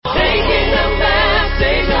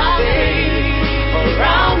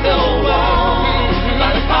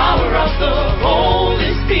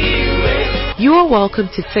are welcome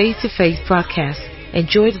to Faith broadcast.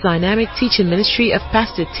 Enjoy the dynamic teaching ministry of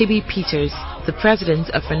Pastor T.B. Peters, the president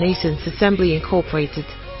of Renaissance Assembly Incorporated.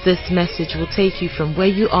 This message will take you from where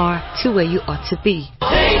you are to where you ought to be.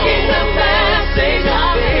 Taking the message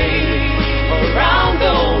of faith around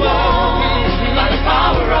the world by the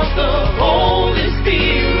power of the Holy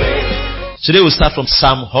Spirit. Today we'll start from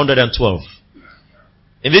Psalm 112.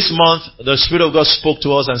 In this month, the Spirit of God spoke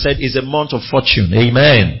to us and said, it's a month of fortune.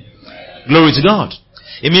 Amen. Glory to God.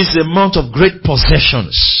 It means it's a month of great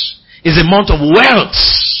possessions. It's a month of wealth.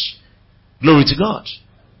 Glory to God.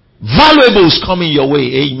 Valuables coming your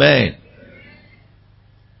way. Amen.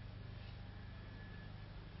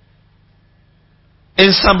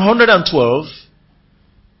 In Psalm 112,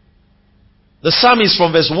 the psalmist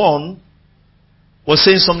from verse 1 was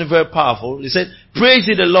saying something very powerful. He said, praise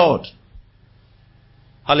ye the Lord.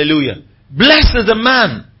 Hallelujah. Blessed is the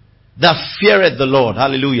man that feareth the Lord.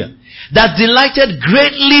 Hallelujah. That delighted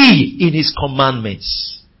greatly in his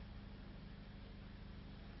commandments.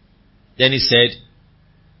 Then he said,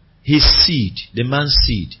 his seed, the man's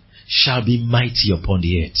seed, shall be mighty upon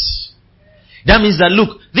the earth. That means that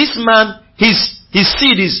look, this man, his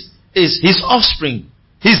seed is his offspring.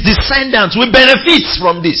 His descendants will benefit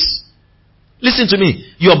from this. Listen to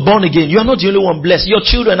me. You are born again. You are not the only one blessed. Your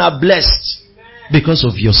children are blessed because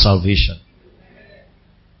of your salvation.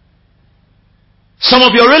 Some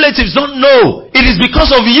of your relatives don't know. It is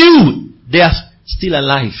because of you they are still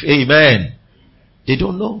alive. Amen. They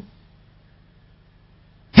don't know.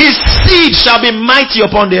 His seed shall be mighty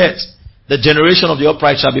upon the earth. The generation of the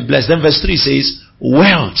upright shall be blessed. Then verse 3 says,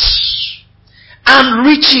 wealth and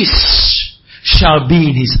riches shall be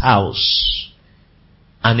in his house,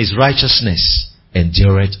 and his righteousness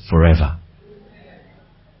endureth forever.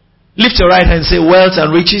 Lift your right hand and say, wealth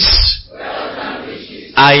and riches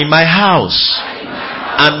are in my house,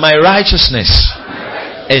 and my righteousness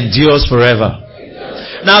endures forever.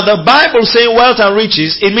 Now the Bible saying wealth and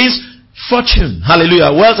riches, it means fortune.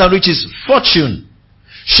 Hallelujah. Wealth and riches, fortune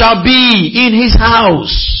shall be in his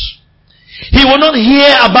house. He will not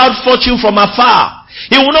hear about fortune from afar.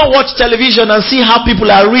 He will not watch television and see how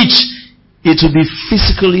people are rich. It will be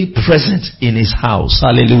physically present in his house.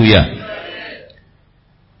 Hallelujah.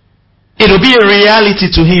 It will be a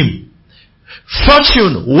reality to him.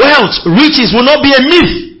 Fortune, wealth, riches will not be a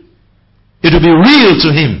myth. It will be real to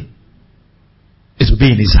him. It will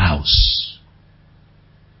be in his house.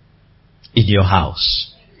 In your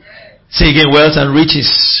house. Say again, wealth and riches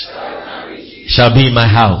shall be in my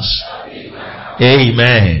house.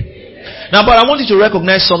 Amen. Now, but I want you to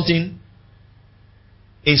recognize something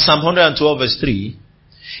in Psalm 112 verse 3.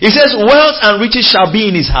 It says, wealth and riches shall be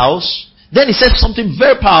in his house. Then he says something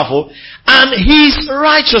very powerful. And his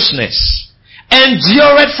righteousness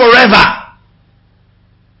endureth forever.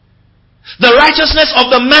 The righteousness of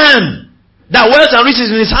the man that wealth and riches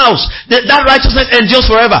in his house, that righteousness endures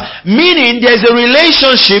forever. Meaning there is a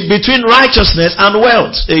relationship between righteousness and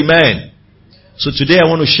wealth. Amen. So today I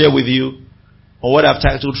want to share with you on what I've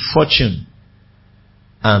titled Fortune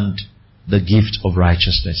and the Gift of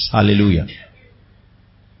Righteousness. Hallelujah.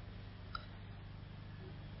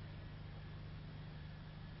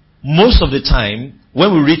 Most of the time,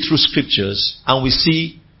 when we read through scriptures and we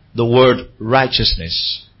see the word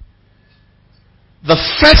righteousness, the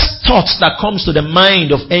first thought that comes to the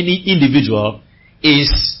mind of any individual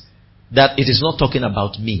is that it is not talking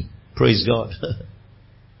about me. Praise God.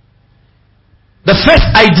 The first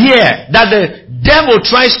idea that the devil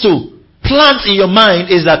tries to plant in your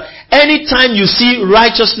mind is that anytime you see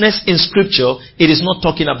righteousness in scripture, it is not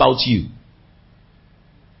talking about you.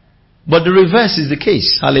 But the reverse is the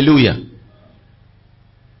case. Hallelujah.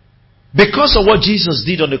 Because of what Jesus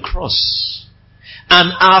did on the cross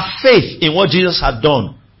and our faith in what Jesus had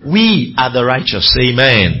done, we are the righteous.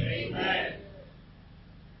 Amen. Amen.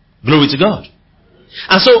 Glory to God.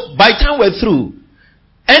 And so by the time we're through,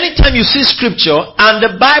 anytime you see scripture and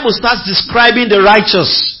the Bible starts describing the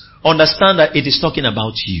righteous, understand that it is talking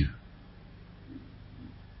about you.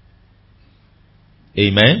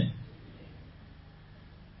 Amen.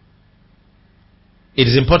 It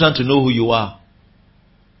is important to know who you are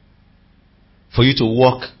for you to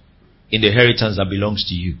walk in the inheritance that belongs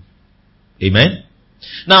to you. Amen.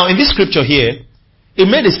 Now in this scripture here, it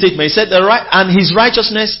made a statement. It said, and his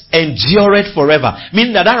righteousness endureth forever.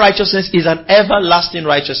 Meaning that righteousness is an everlasting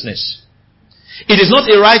righteousness. It is not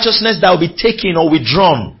a righteousness that will be taken or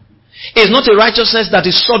withdrawn. It is not a righteousness that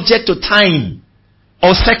is subject to time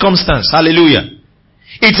or circumstance. Hallelujah.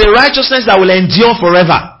 It's a righteousness that will endure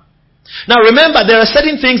forever. Now remember, there are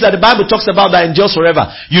certain things that the Bible talks about that endures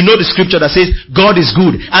forever. You know the scripture that says, God is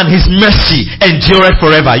good and His mercy endureth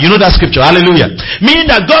forever. You know that scripture. Hallelujah.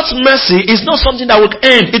 Meaning that God's mercy is not something that will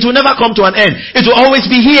end. It will never come to an end. It will always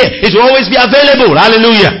be here. It will always be available.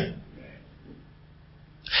 Hallelujah.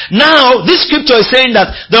 Now, this scripture is saying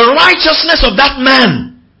that the righteousness of that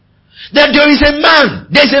man, that there is a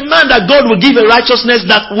man that God will give a righteousness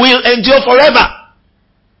that will endure forever.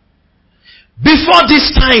 Before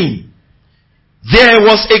this time, there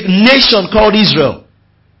was a nation called Israel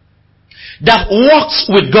that walked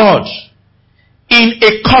with God in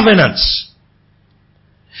a covenant.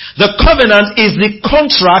 The covenant is the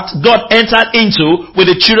contract God entered into with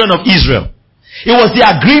the children of Israel. It was the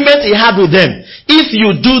agreement He had with them. If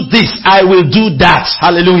you do this, I will do that.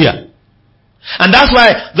 Hallelujah. And that's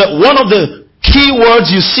why one of the key words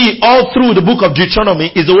you see all through the book of Deuteronomy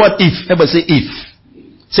is the word if. Everybody say if.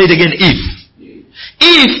 Say it again, if.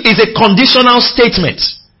 If is a conditional statement.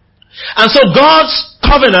 And so God's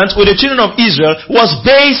covenant with the children of Israel was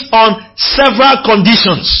based on several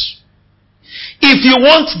conditions. If you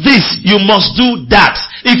want this, you must do that.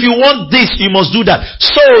 If you want this, you must do that.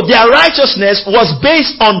 So their righteousness was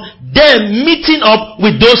based on them meeting up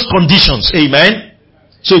with those conditions. Amen.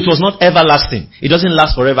 So it was not everlasting. It doesn't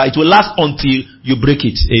last forever. It will last until you break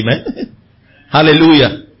it. Amen.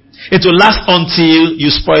 Hallelujah. It will last until you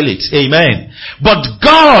spoil it. Amen. But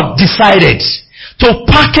God decided to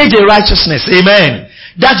package a righteousness. Amen.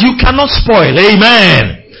 That you cannot spoil.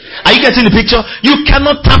 Amen. Are you getting the picture? You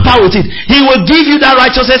cannot tamper with it. He will give you that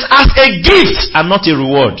righteousness as a gift and not a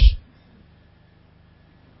reward.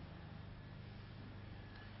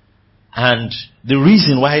 And the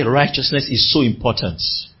reason why righteousness is so important,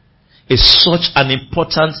 is such an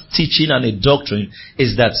important teaching and a doctrine,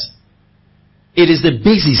 is that it is the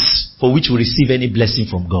basis for which we receive any blessing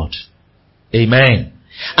from God. Amen.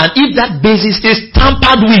 And if that basis is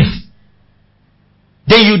tampered with,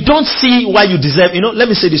 then you don't see why you deserve. Let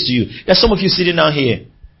me say this to you. There's some of you sitting down here.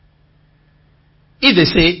 If they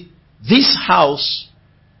say, this house,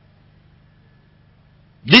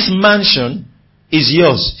 this mansion is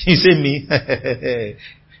yours. You say, me.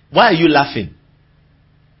 Why are you laughing?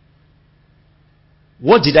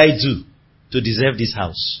 What did I do to deserve this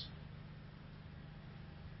house?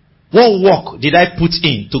 What work did I put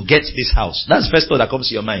in to get this house? That's the first thought that comes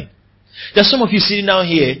to your mind. There's some of you sitting down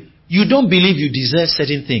here, you don't believe you deserve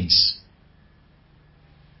certain things.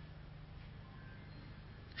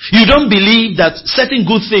 You don't believe that certain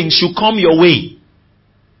good things should come your way.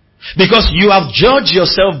 Because you have judged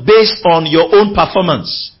yourself based on your own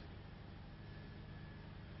performance.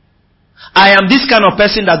 I am this kind of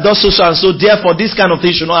person that does so and so, therefore this kind of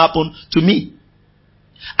thing should not happen to me.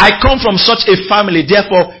 I come from such a family,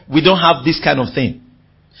 therefore we don't have this kind of thing.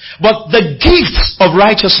 But the gift of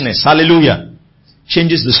righteousness, hallelujah,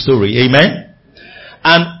 changes the story. Amen.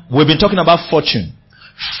 And we've been talking about fortune.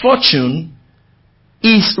 Fortune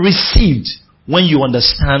is received when you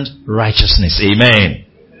understand righteousness. Amen.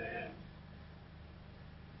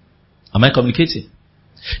 Am I communicating?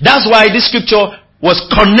 That's why this scripture was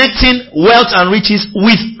connecting wealth and riches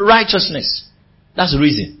with righteousness. That's the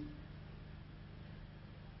reason.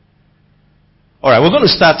 Alright, we're going to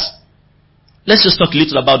start. Let's just talk a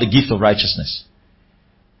little about the gift of righteousness.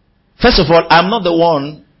 First of all, I'm not the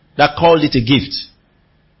one that called it a gift.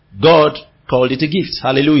 God called it a gift.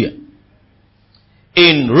 Hallelujah.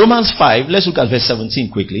 In Romans 5, let's look at verse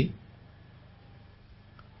 17 quickly.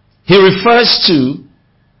 He refers to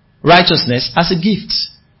righteousness as a gift.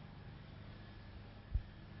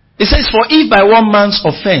 It says, for if by one man's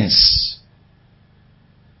offense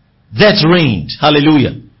death reigned,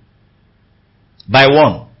 hallelujah, by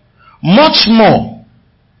one, much more,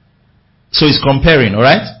 so he's comparing,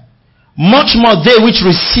 alright, much more they which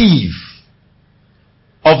receive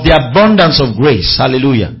of the abundance of grace,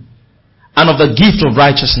 hallelujah, and of the gift of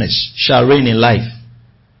righteousness shall reign in life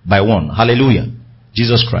by one, hallelujah,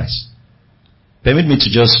 Jesus Christ. Permit me to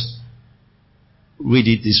just read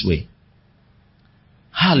it this way.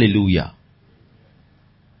 Hallelujah.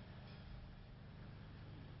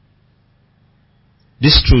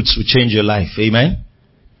 These truths will change your life. Amen.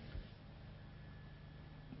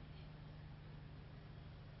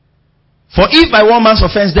 For if by one man's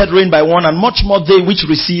offense death reigned by one, and much more they which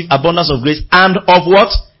receive abundance of grace and of what?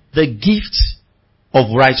 The gift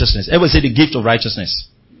of righteousness. Everybody say the gift of righteousness.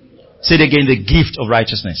 Say it again, the gift of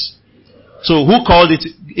righteousness. So who called it?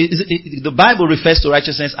 The Bible refers to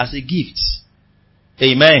righteousness as a gift.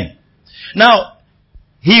 Amen. Now,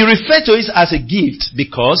 he referred to it as a gift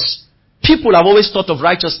because people have always thought of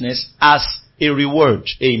righteousness as a reward.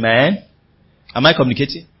 Amen. Am I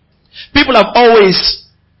communicating? People have always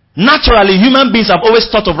Naturally, human beings have always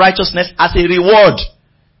thought of righteousness as a reward.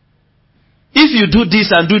 If you do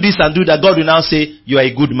this and do this and do that, God will now say, you are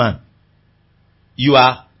a good man. You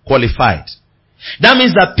are qualified. That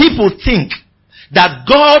means that people think that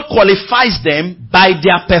God qualifies them by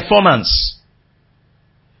their performance.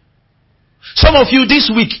 Some of you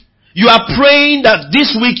this week, you are praying that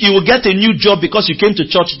this week you will get a new job because you came to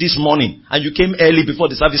church this morning and you came early before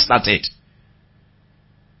the service started.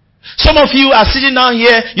 Some of you are sitting down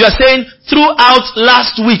here, you are saying, throughout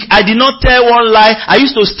last week, I did not tell one lie. I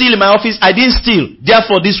used to steal in my office. I didn't steal.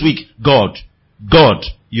 Therefore this week, God,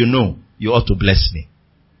 you know, you ought to bless me.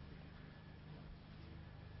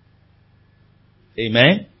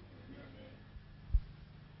 Amen.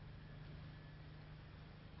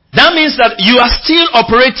 That means that you are still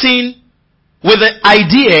operating with the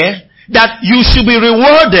idea that you should be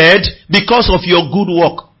rewarded because of your good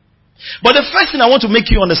work. But the first thing I want to make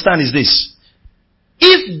you understand is this.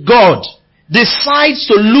 If God decides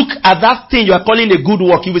to look at that thing you are calling a good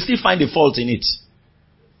work, you will still find a fault in it.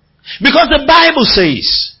 Because the Bible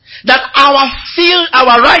says that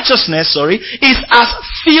our righteousness, is as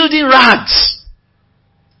filthy rags.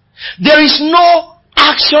 There is no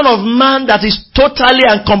action of man that is totally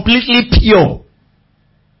and completely pure.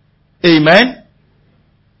 Amen.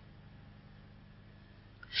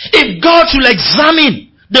 If God should examine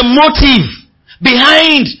the motive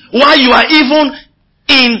behind why you are even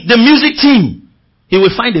in the music team, He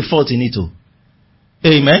will find a fault in it too.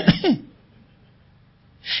 Amen.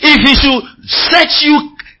 If He should set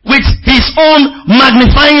you with His own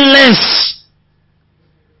magnifying lens,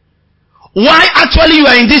 why actually you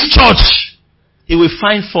are in this church, He will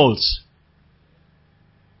find faults.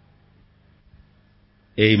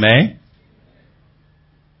 Amen.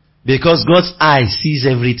 Because God's eye sees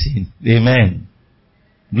everything. Amen.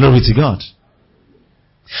 Glory to God.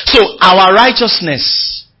 So our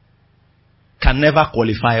righteousness can never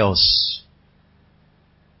qualify us.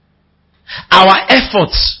 Our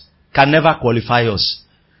efforts can never qualify us.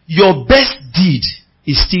 Your best deed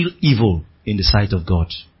is still evil in the sight of God.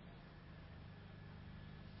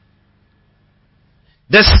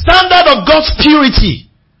 The standard of God's purity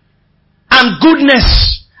and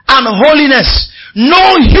goodness and holiness,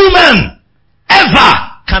 no human ever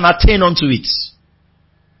can attain unto it.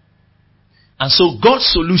 And so God's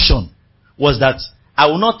solution was that I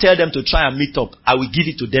will not tell them to try and meet up. I will give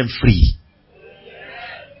it to them free.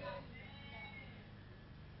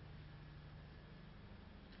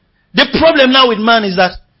 The problem now with man is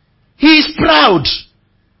that he is proud.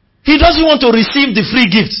 He doesn't want to receive the free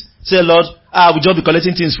gift. Say, Lord, I will just be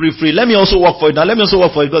collecting things free. Let me also work for it. Now let me also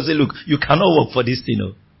work for it. God say, look, you cannot work for this thing.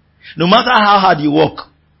 No matter how hard you work,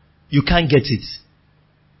 you can't get it.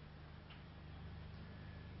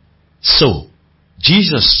 So,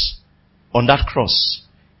 Jesus on that cross,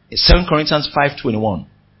 in 2 Corinthians 5:21.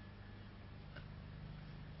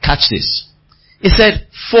 Catch this. He said,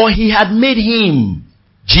 for He had made Him,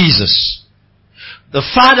 Jesus. The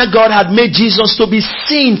Father God had made Jesus to be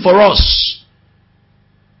sin for us.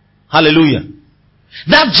 Hallelujah.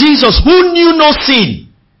 That Jesus who knew no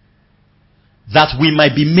sin, that we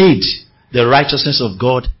might be made the righteousness of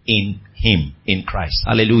God in Him, in Christ.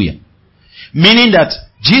 Hallelujah. Meaning that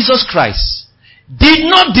Jesus Christ did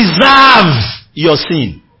not deserve your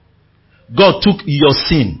sin. God took your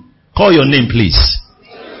sin. Call your name, please.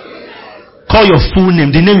 Call your full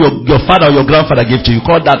name. The name your father or your grandfather gave to you.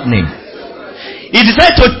 Call that name. He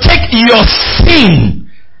decided to take your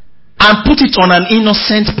sin and put it on an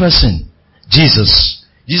innocent person. Jesus.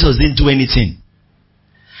 Jesus didn't do anything.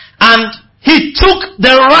 And He took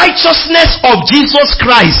the righteousness of Jesus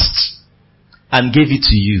Christ and gave it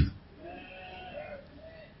to you.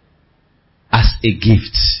 As a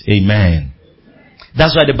gift. Amen.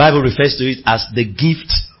 That's why the Bible refers to it as the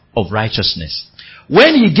gift of righteousness.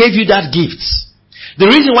 When He gave you that gift, the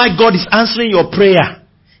reason why God is answering your prayer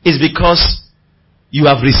is because you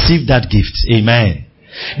have received that gift. Amen.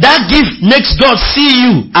 That gift makes God see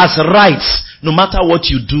you as right, no matter what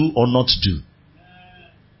you do or not do.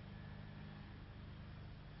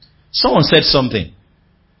 Someone said something.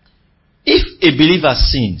 If a believer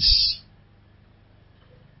sins,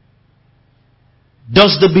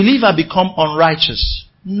 does the believer become unrighteous?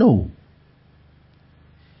 No.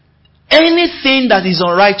 Anything that is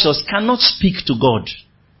unrighteous cannot speak to God.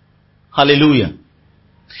 Hallelujah.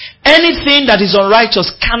 Anything that is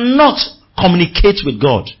unrighteous cannot communicate with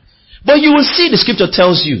God. But you will see the scripture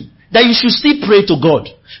tells you that you should still pray to God.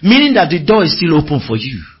 Meaning that the door is still open for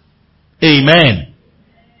you. Amen.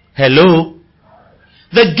 Hello.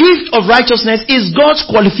 The gift of righteousness is God's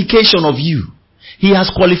qualification of you. He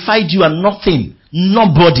has qualified you and nothing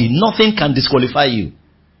can disqualify you.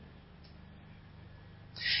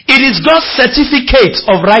 It is God's certificate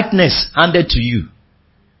of rightness handed to you.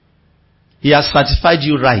 He has certified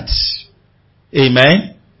you right.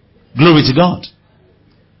 Amen. Glory to God.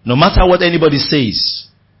 No matter what anybody says,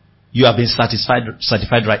 you have been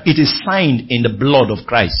certified right. It is signed in the blood of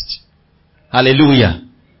Christ. Hallelujah.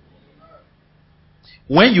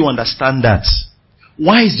 When you understand that,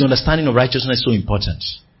 why is the understanding of righteousness so important?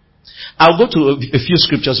 I'll go to a few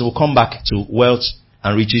scriptures. We'll come back to wealth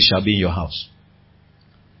and riches shall be in your house.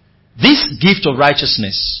 This gift of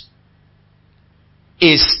righteousness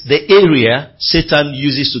is the area Satan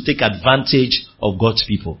uses to take advantage of God's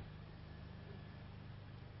people.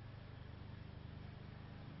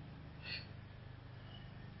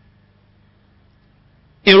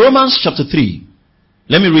 In Romans chapter 3,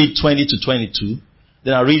 let me read 20 to 22.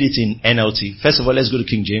 Then I'll read it in NLT. First of all, let's go to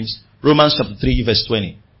King James. Romans chapter 3, verse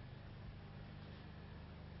 20.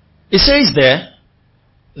 It says there,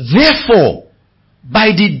 therefore, by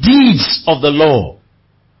the deeds of the law,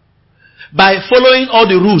 by following all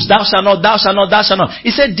the rules, thou shalt not, thou shalt not, thou shalt not.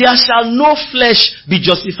 He said, there shall no flesh be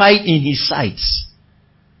justified in his sight.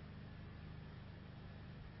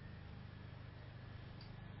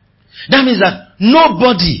 That means that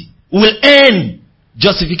nobody will earn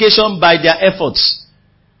justification by their efforts.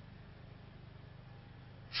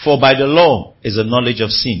 For by the law is the knowledge of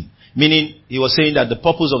sin. Meaning, he was saying that the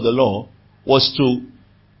purpose of the law was to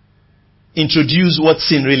introduce what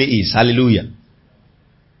sin really is. Hallelujah.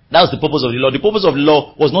 That was the purpose of the law. The purpose of the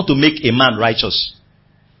law was not to make a man righteous.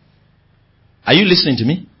 Are you listening to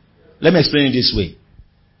me? Let me explain it this way.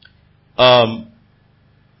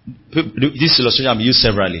 This illustration I've used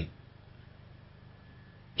severally.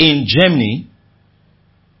 In Germany,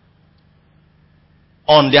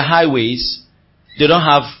 on their highways, they don't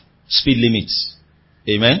have speed limits.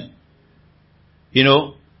 Amen? You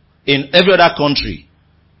know, in every other country,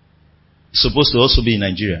 it's supposed to also be in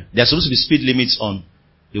Nigeria. There are supposed to be speed limits on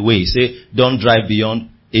the way. Say, don't drive beyond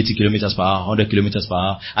 80 kilometers per hour, 100 kilometers per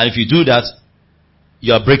hour. And if you do that,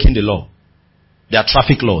 you are breaking the law. There are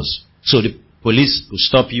traffic laws. So the police will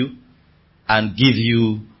stop you and give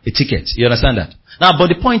you a ticket. You understand that? Now, but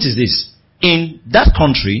the point is this. In that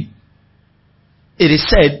country, it is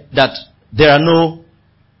said that there are no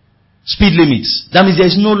speed limits. That means there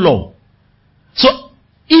is no law. So,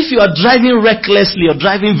 if you are driving recklessly or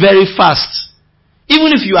driving very fast,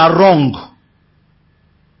 even if you are wrong,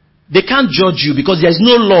 they can't judge you because there is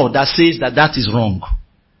no law that says that that is wrong.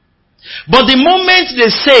 But the moment they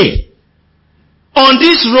say, on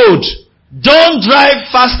this road, don't drive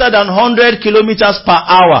faster than 100 kilometers per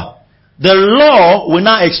hour, the law will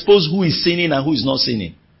now expose who is sinning and who is not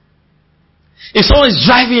sinning. If someone is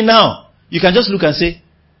driving now, you can just look and say,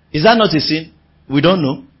 is that not a sin? We don't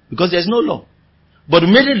know because there's no law. But the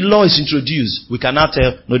minute the law is introduced, we can now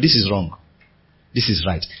tell, no, this is wrong. This is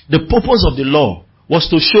right. The purpose of the law was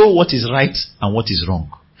to show what is right and what is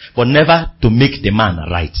wrong, but never to make the man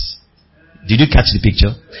right. Did you catch the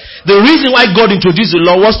picture? The reason why God introduced the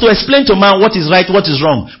law was to explain to man what is right, what is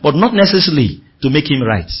wrong, but not necessarily to make him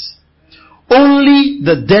right. Only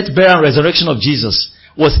the death, burial, and resurrection of Jesus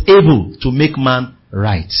was able to make man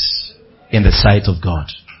right in the sight of God.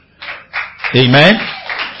 Amen?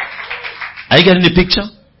 Are you getting the picture?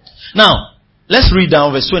 Now, let's read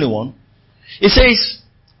down verse 21. It says,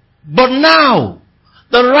 but now,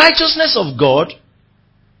 the righteousness of God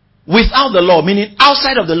without the law, meaning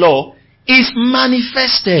outside of the law, is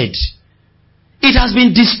manifested. It has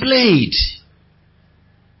been displayed.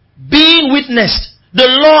 Being witnessed. The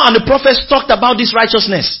law and the prophets talked about this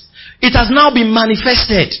righteousness. It has now been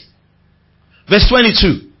manifested. Verse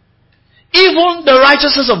 22. Even the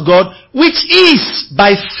righteousness of God, which is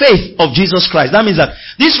by faith of Jesus Christ. That means that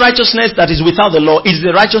this righteousness that is without the law is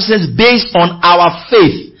the righteousness based on our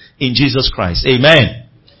faith in Jesus Christ. Amen.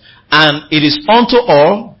 And it is unto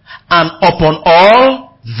all and upon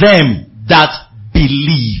all them that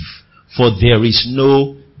believe, for there is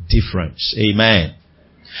no difference. Amen.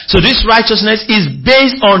 So this righteousness is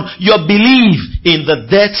based on your belief in the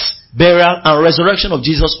death, burial, and resurrection of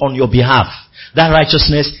Jesus on your behalf. That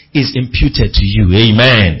righteousness is imputed to you.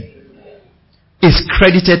 Amen. It's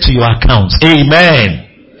credited to your account. Amen.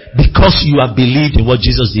 Because you have believed in what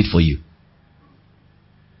Jesus did for you.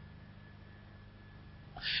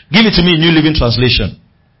 Give it to me in New Living Translation.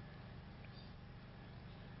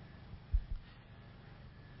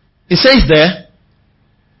 It says there,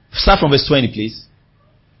 start from verse 20 please.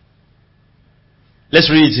 Let's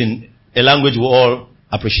read it in a language we all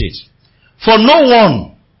appreciate. For no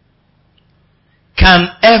one can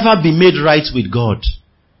ever be made right with God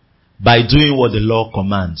by doing what the law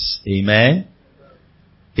commands. Amen.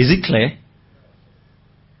 Is it clear?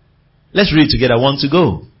 Let's read together. 1 to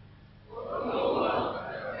go.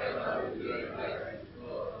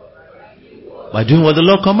 By doing what the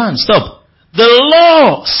law commands. Stop. The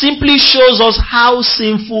law simply shows us how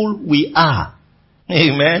sinful we are.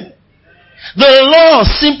 Amen. The law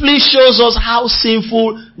simply shows us how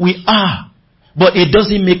sinful we are. But it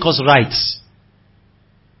doesn't make us right.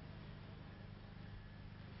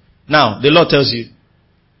 Now, the law tells you,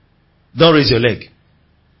 don't raise your leg.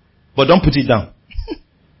 But don't put it down.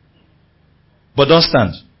 But don't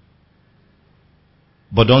stand.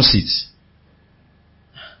 But don't sit.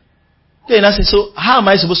 Okay, and I say, so how am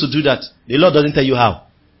I supposed to do that? The Lord doesn't tell you how.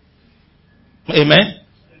 Amen?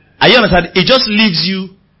 Are you understand? It just leaves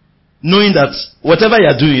you knowing that whatever you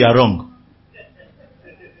are doing, you are wrong.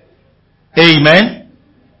 Amen?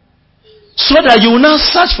 So that you will now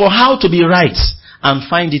search for how to be right and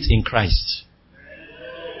find it in Christ.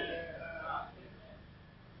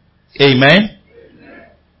 Amen?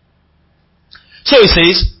 So it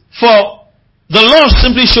says, for the law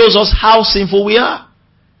simply shows us how sinful we are.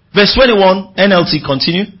 Verse 21, NLT,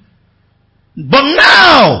 continue. But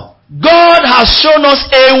now, God has shown us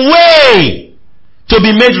a way to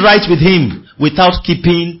be made right with Him without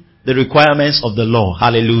keeping the requirements of the law.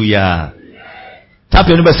 Hallelujah. Tap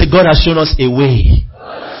your neighbor and say, God has shown us a way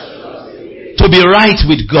to be right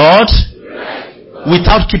with God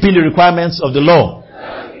without keeping the requirements of the law.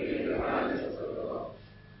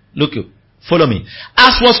 Look, follow me.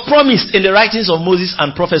 As was promised in the writings of Moses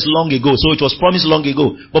and prophets long ago. So it was promised long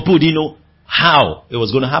ago. But people didn't know how it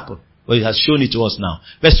was going to happen. But it has shown it to us now.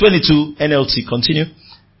 Verse 22, NLT, continue.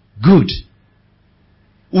 Good.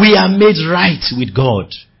 We are made right with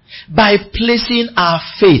God by placing our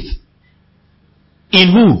faith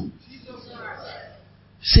in who?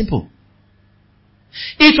 Simple.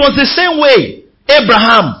 It was the same way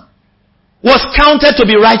Abraham was counted to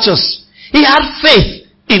be righteous. He had faith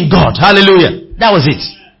in God. Hallelujah. That was it.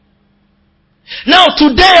 Now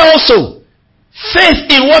today also, faith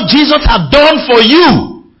in what Jesus had done for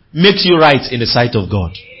you makes you right in the sight of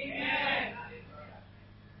God.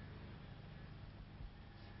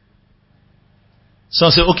 So I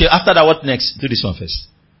say, okay, after that, what next? Do this one first.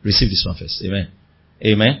 Receive this one first. Amen.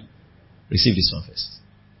 Amen. Receive this one first.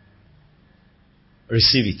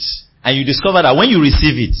 Receive it. And you discover that when you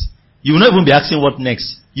receive it, you will not even be asking what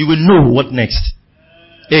next. You will know what next.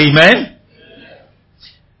 Amen.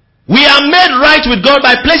 We are made right with God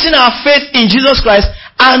by placing our faith in Jesus Christ.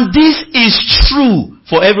 And this is true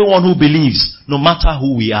for everyone who believes, no matter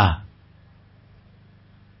who we are.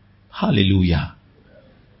 Hallelujah.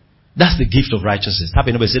 That's the gift of righteousness. Tap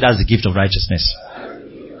your neighbor, say that's the gift of righteousness.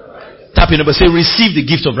 Tap your neighbor, say receive the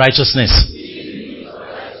gift of righteousness.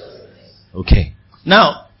 Okay.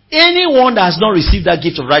 Now, anyone that has not received that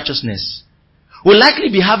gift of righteousness will likely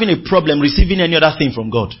be having a problem receiving any other thing from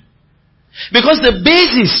God. Because the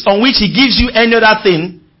basis on which He gives you any other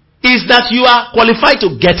thing is that you are qualified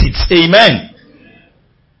to get it. Amen.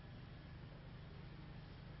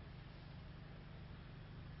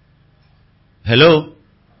 Hello?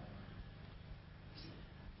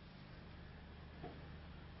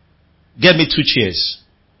 Get me 2 chairs.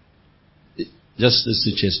 Just these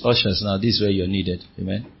 2 chairs. Ushers, now this is where you're needed.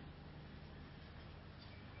 Amen.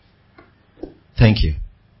 Thank you.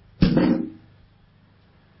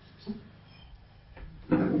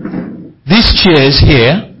 These chairs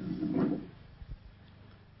here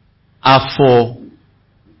are for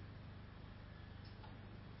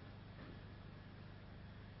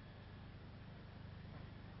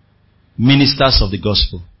ministers of the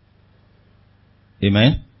gospel.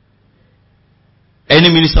 Amen. Any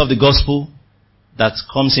minister of the gospel that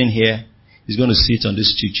comes in here is going to sit on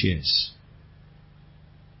these 2 chairs.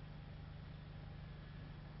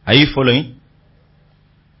 Are you following?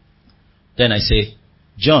 Then I say,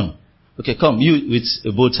 John, okay, come, you with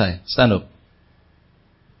a bow tie, stand up.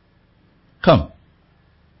 Come.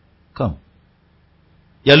 Come.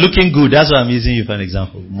 You're looking good. That's why I'm using you for an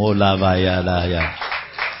example. Molava,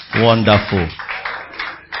 ya. Wonderful.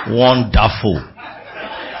 Wonderful.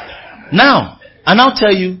 Now, and I'll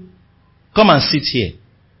tell you, come and sit here.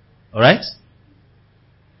 Alright?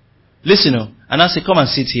 Listen, and I'll say, come and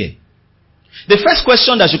sit here. The first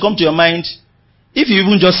question that should come to your mind, if you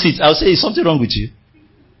even just sit, I'll say, is something wrong with you?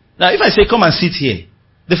 Now, if I say, come and sit here,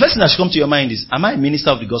 the first thing that should come to your mind is, am I a minister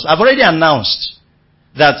of the gospel? I've already announced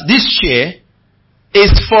that this chair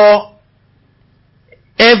is for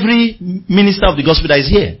every minister of the gospel that is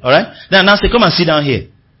here. Alright? Then I'll say, come and sit down here.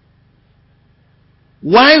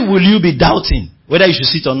 Why will you be doubting whether you should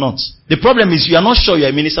sit or not? The problem is you are not sure you are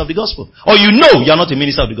a minister of the gospel. Or you know you are not a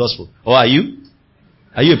minister of the gospel. Or are you?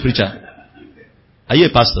 Are you a preacher? Are you a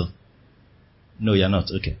pastor? No, you are not.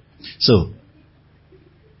 Okay. So,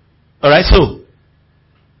 alright, so,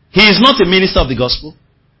 he is not a minister of the gospel.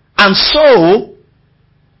 And so,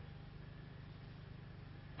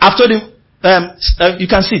 after you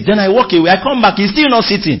can sit. Then I walk away. I come back. He's still not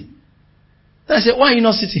sitting. Then I say, why are you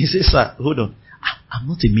not sitting? He says, sir, hold on. I'm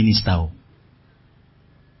not a minister.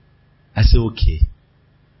 I say, okay.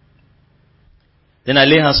 Then I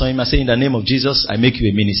lay hands on him. I say, in the name of Jesus, I make you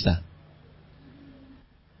a minister.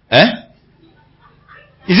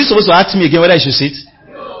 Is he supposed to ask me again whether I should sit?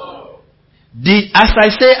 No. As I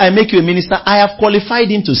say, I make you a minister, I have qualified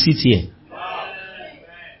him to sit here.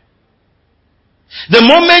 The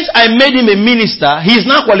moment I made him a minister, he is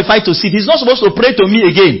now qualified to sit. He's not supposed to pray to me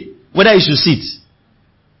again whether he should sit.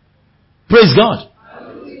 Praise God.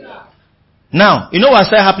 Now, you know what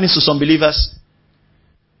started happening to some believers?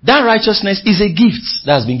 That righteousness is a gift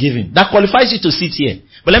that has been given. That qualifies you to sit here.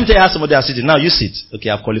 But let me tell you how somebody is sitting. Now you sit. Okay,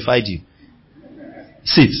 I've qualified you.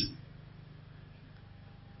 Sit.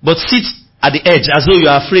 But sit at the edge as though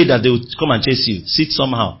you are afraid that they will come and chase you. Sit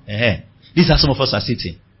somehow. This is how some of us are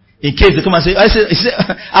sitting. In case they come and say,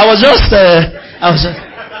 I was just.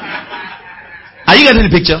 Are you getting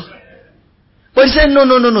the picture? But he said, no,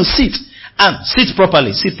 sit. And sit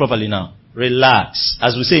properly. Sit properly now. Relax.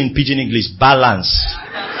 As we say in pidgin English, balance.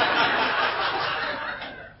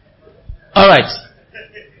 Alright.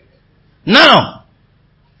 Now,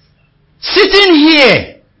 sitting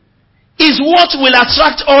here is what will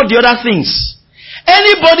attract all the other things.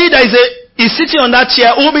 Anybody that is sitting on that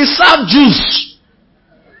chair will be served juice.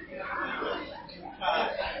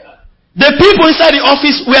 The people inside the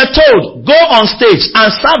office were told, go on stage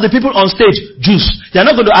and serve the people on stage juice. They are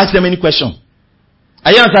not going to ask them any question.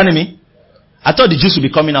 Are you understanding me? I thought the juice would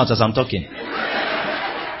be coming out as I'm talking.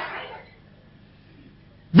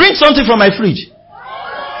 Bring something from my fridge.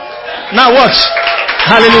 Now watch.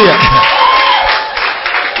 Hallelujah.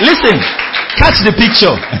 Listen. Catch the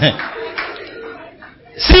picture.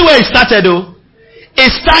 See where it started though?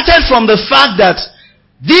 It started from the fact that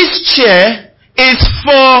this chair is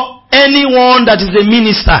for anyone that is a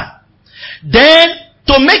minister. Then,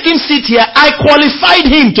 to make him sit here, I qualified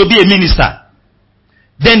him to be a minister.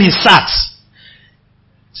 Then he sat.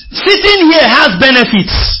 Sitting here has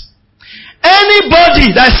benefits.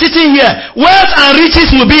 Anybody that's sitting here, wealth and riches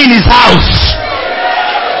will be in his house.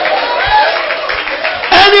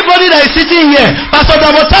 Anybody that is sitting here, Pastor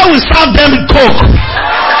Damota will serve them coke.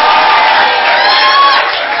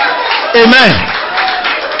 Amen.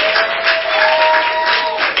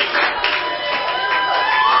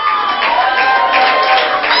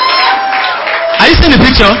 Are you seeing the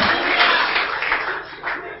picture?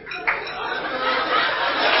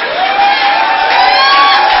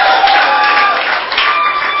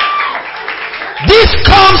 This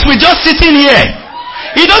comes with just sitting here.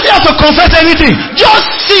 He doesn't have to confess anything. Just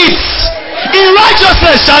sit. In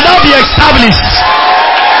righteousness shall thou be established.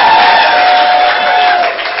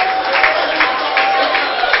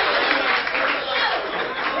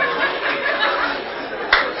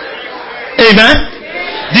 Amen.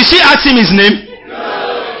 Did she ask him his name?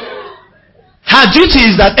 Her duty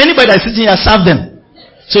is that anybody that's sitting here serve them.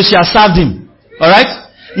 So she has served him. Alright?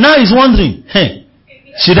 Now he's wondering, hey,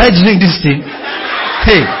 should I drink this thing?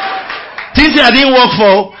 Hey, things I didn't work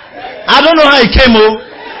for. I don't know how it came,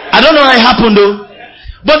 I don't know how it happened,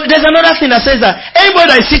 But there's another thing that says that anybody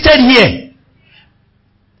that is seated here,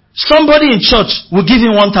 somebody in church will give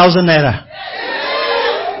him 1,000 naira.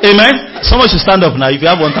 Amen? Someone should stand up now. If you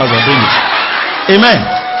have 1,000, bring it. Amen.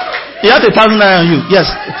 You have 1,000 naira on you. Yes.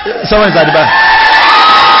 Someone is at the back.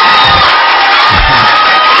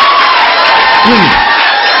 Bring it.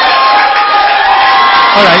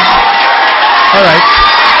 Alright. Alright.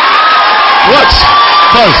 Watch.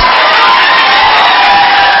 Pause.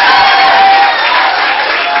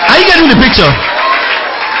 Are you getting the picture?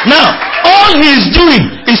 Now, all he is doing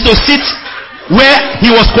is to sit where he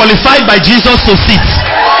was qualified by Jesus to sit.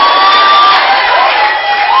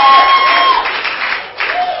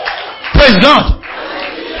 Praise God.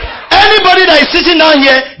 Anybody that is sitting down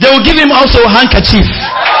here, they will give him also a handkerchief.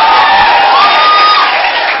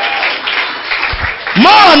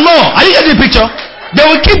 More and more. Are you getting the picture? They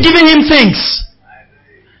will keep giving him things.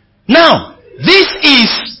 Now, this is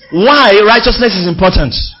why righteousness is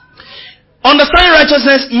important. Understanding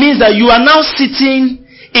righteousness means that you are now sitting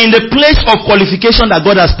in the place of qualification that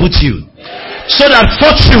God has put you, so that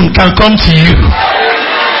fortune can come to you.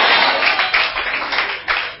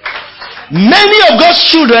 Many of God's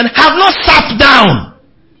children have not sat down.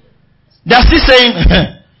 They are still saying,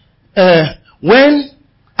 when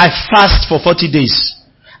I fast for 40 days,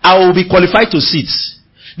 I will be qualified to sit.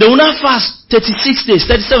 They will not fast 36 days,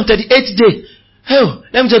 37, 38 days. Hey,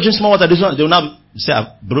 let me just drink small water. This one, they will now say,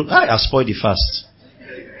 I spoiled the fast.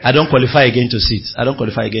 I don't qualify again to sit. Okay.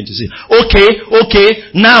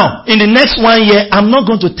 Now, in the next 1 year, I'm not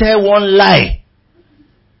going to tell one lie.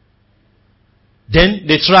 Then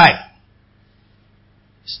they try.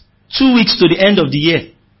 2 weeks to the end of the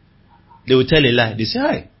year, they will tell a lie. They say,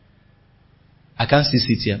 hi, I can't still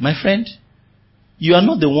sit here. My friend, you are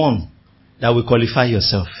not the one that will qualify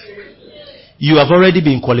yourself. You have already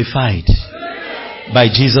been qualified by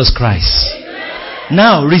Jesus Christ.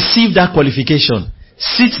 Now receive that qualification.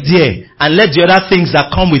 Sit there and let the other things that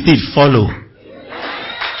come with it follow.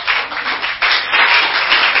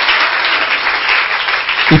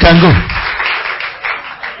 You can go.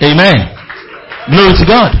 Amen. Glory to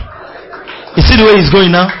God. You see the way he's going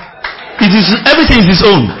now? Everything is his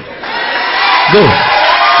own. Go.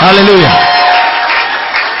 Hallelujah.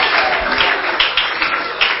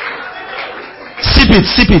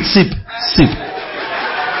 Sip.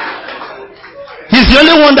 He's the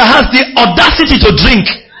only one that has the audacity to drink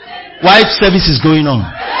while service is going on.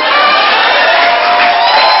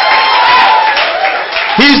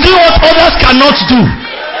 He's doing what others cannot do.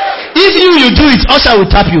 If you do it, usher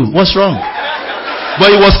will tap you. What's wrong?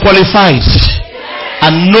 But he was qualified,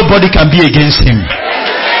 and nobody can be against him.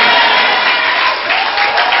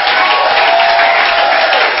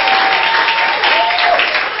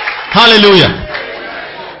 Hallelujah.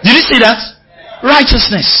 Did you see that?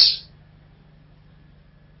 Righteousness.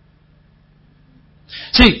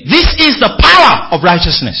 See, this is the power of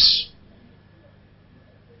righteousness.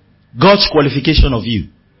 God's qualification of you.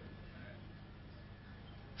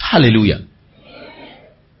 Hallelujah.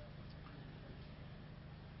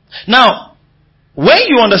 Now, when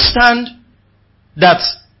you understand that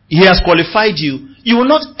He has qualified you, you will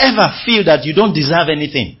not ever feel that you don't deserve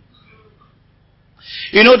anything.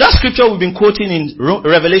 You know, that scripture we've been quoting in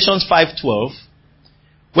Revelations 5:12,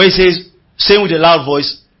 where it says, saying with a loud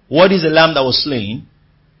voice, what is the lamb that was slain?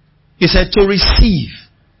 He said, to receive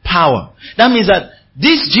power. That means that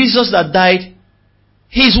this Jesus that died,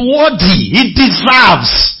 He's worthy. He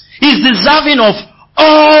deserves. He's deserving of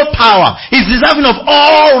all power. He's deserving of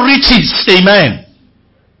all riches. Amen.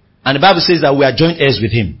 And the Bible says that we are joint heirs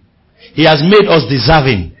with Him. He has made us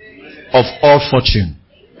deserving of all fortune.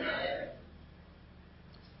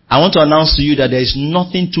 I want to announce to you that there is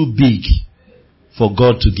nothing too big for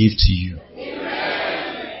God to give to you.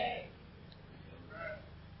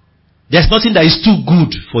 There's nothing that is too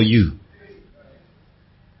good for you.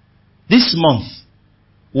 This month,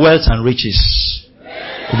 wealth and riches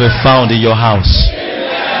will be found in your house.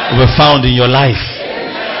 Will be found in your life.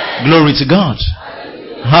 Glory to God.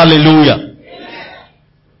 Hallelujah.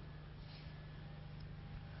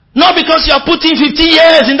 Not because you are putting 50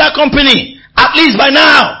 years in that company. At least by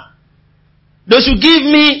now, they should give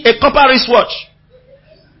me a copper wristwatch.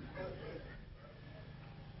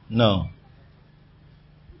 No.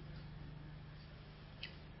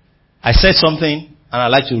 I said something and I'd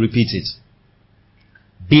like to repeat it.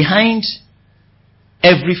 Behind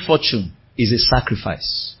every fortune is a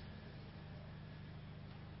sacrifice.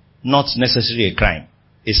 Not necessarily a crime.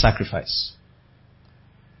 A sacrifice.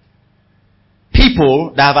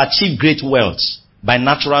 People that have achieved great wealth by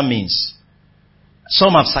natural means,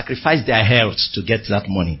 some have sacrificed their health to get that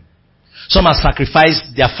money. Some have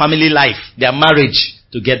sacrificed their family life, their marriage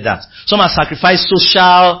to get that. Some have sacrificed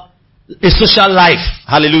a social life,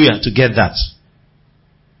 hallelujah, to get that.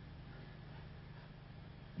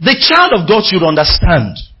 The child of God should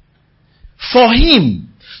understand, for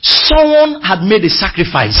him, someone had made a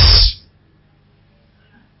sacrifice.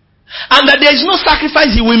 And that there is no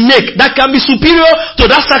sacrifice he will make that can be superior to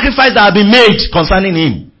that sacrifice that has been made concerning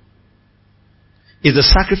him. It's the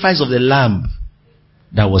sacrifice of the lamb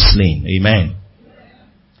that was slain. Amen.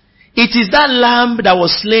 It is that lamb that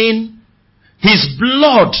was slain. His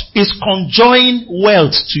blood is conjoined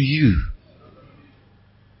wealth to you.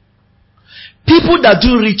 People that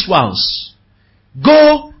do rituals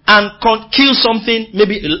go and kill something,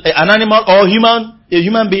 maybe an animal or a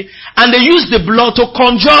human being, and they use the blood to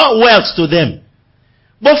conjure wealth to them.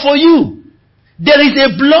 But for you, there is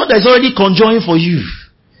a blood that is already conjuring for you.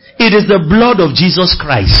 It is the blood of Jesus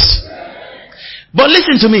Christ. But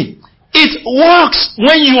listen to me. It works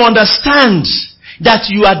when you understand that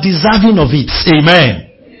you are deserving of it.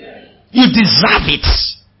 Amen. You deserve it.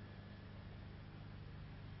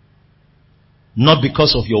 Not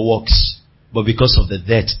because of your works, but because of the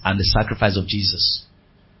death and the sacrifice of Jesus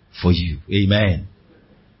for you. Amen.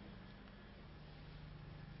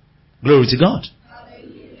 Glory to God.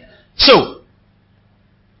 So,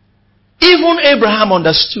 even Abraham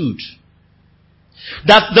understood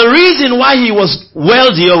That the reason why he was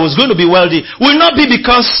wealthy or was going to be wealthy will not be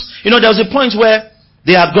because, there was a point where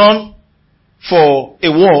they had gone for a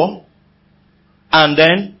war and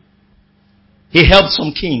then he helped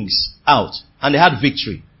some kings out and they had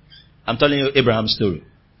victory. I'm telling you Abraham's story.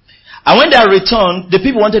 And when they had returned, the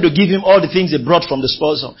people wanted to give him all the things they brought from the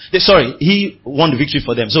spoils. He won the victory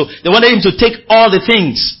for them. So they wanted him to take all the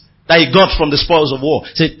things that he got from the spoils of war.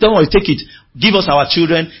 He said, don't worry, take it. Give us our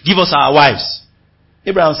children. Give us our wives.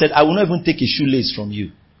 Abraham said, I will not even take a shoelace from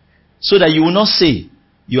you. So that you will not say,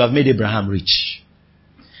 you have made Abraham rich.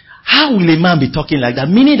 How will a man be talking like that?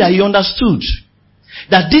 Meaning that he understood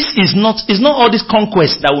that this is not all this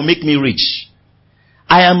conquest that will make me rich.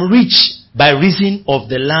 I am rich by reason of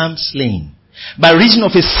the lamb slain. By reason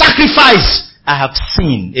of a sacrifice I have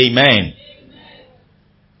seen. Amen.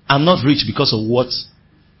 I'm not rich because of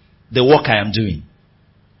the work I am doing.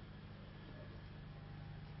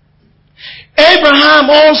 Abraham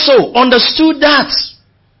also understood that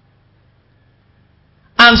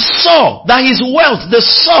and saw that his wealth, the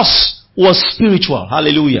source, was spiritual.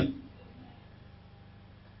 Hallelujah.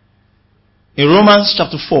 In Romans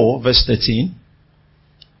chapter 4 verse 13,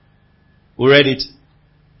 we read it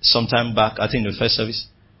sometime back, I think in the first service.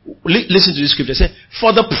 Listen to this scripture. It says,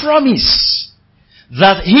 for the promise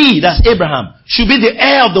that he, that's Abraham, should be the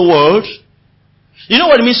heir of the world. You know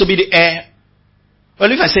what it means to be the heir?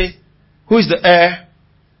 Well, if I say, who is the heir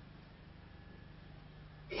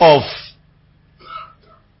of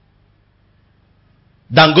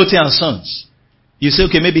Dangote and Sons? You say,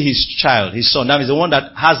 okay, maybe his child, his son. That is the one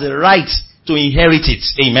that has the right to inherit it.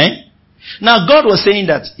 Amen? Now God was saying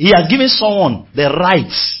that he has given someone the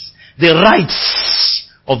rights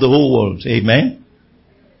of the whole world. Amen?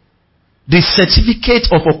 The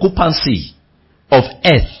certificate of occupancy of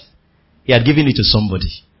earth, he had given it to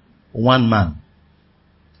somebody. One man.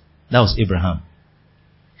 That was Abraham.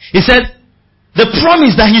 He said, the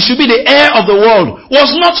promise that he should be the heir of the world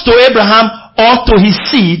was not to Abraham or to his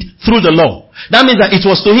seed through the law. That means that it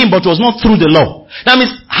was to him, but it was not through the law. That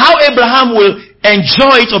means how Abraham will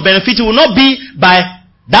enjoy it or benefit it will not be by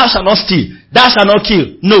thou shalt not steal, thou shalt not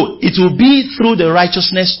kill. No, it will be through the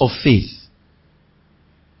righteousness of faith.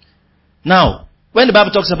 Now, when the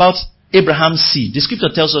Bible talks about Abraham's seed, the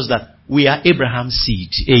scripture tells us that we are Abraham's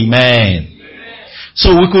seed. Amen.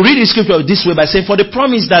 So we could read the scripture this way by saying, for the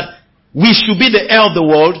promise that we should be the heir of the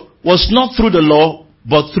world was not through the law,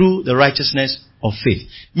 but through the righteousness of faith.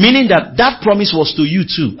 Meaning that that promise was to you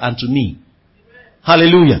too and to me.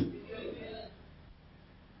 Hallelujah.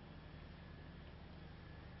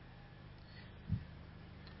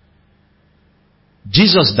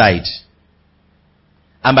 Jesus died.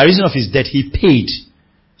 And by reason of his death, he paid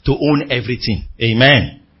to own everything.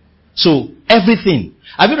 Amen. So, everything.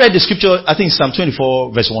 Have you read the scripture? I think Psalm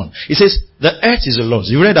 24 verse 1. It says, the earth is the Lord's.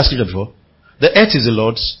 You read that scripture before? The earth is the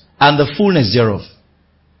Lord's and the fullness thereof.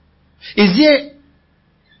 Is there,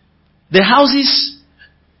 the houses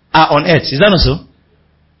are on earth. Is that not so?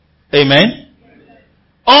 Amen.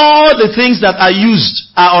 All the things that are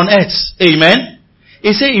used are on earth. Amen.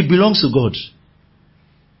 It says it belongs to God.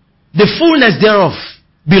 The fullness thereof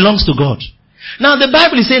belongs to God. Now the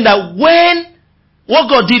Bible is saying that what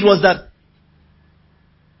God did was that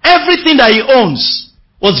everything that he owns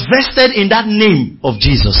was vested in that name of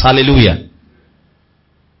Jesus. Hallelujah.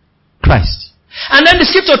 Christ. And then the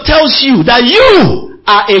scripture tells you that you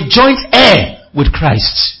are a joint heir with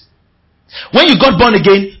Christ. When you got born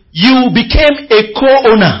again, you became a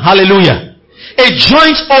co-owner. Hallelujah. A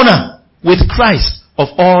joint owner with Christ of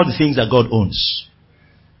all the things that God owns.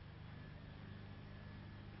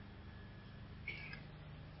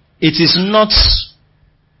 It is not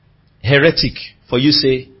heretic for you to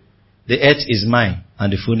say, the earth is mine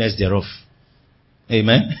and the fullness thereof.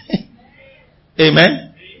 Amen.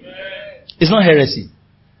 Amen. It's not heresy.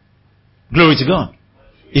 Glory to God.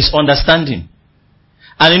 It's understanding.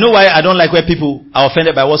 And you know why I don't like where people are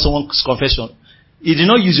offended by what someone's confession. You did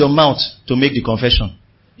not use your mouth to make the confession.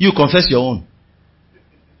 You confess your own.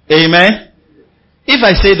 Amen. If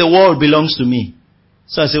I say the world belongs to me,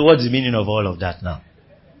 so I say, what's the meaning of all of that now?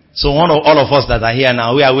 So all of us that are here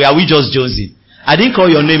now, are we just Josie? I didn't call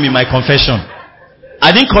your name in my confession.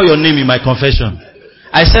 I didn't call your name in my confession.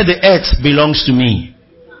 I said the earth belongs to me.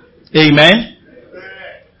 Amen.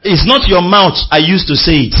 It's not your mouth I used to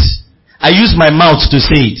say it. I use my mouth to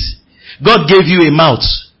say it. God gave you a mouth.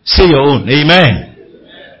 Say your own. Amen.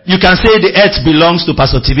 You can say the earth belongs to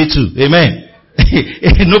Pastor TV too. Amen.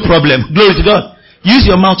 No problem. Glory to God. Use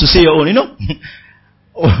your mouth to say your own. You know.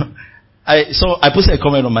 I posted a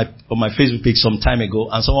comment on my Facebook page some time ago,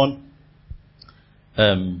 and someone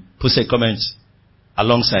posted a comment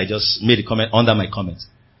alongside, just made a comment under my comment.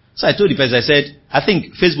 So I told the person, I said, I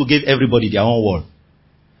think Facebook gave everybody their own wall.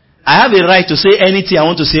 I have a right to say anything I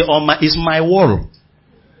want to say on it's my wall.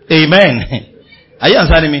 Amen. Are you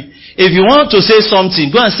understanding me? If you want to say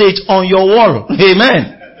something, go and say it on your wall.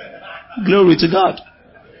 Amen. Glory to God.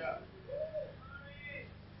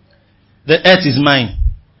 The earth is mine,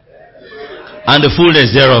 and the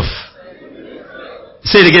fullness thereof.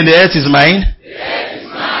 Say it again, the earth is mine,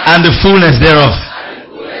 and the fullness thereof.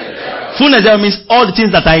 Fullness thereof means all the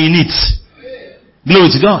things that are in it.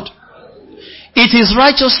 Glory to God. It is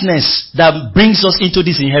righteousness that brings us into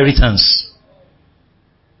this inheritance.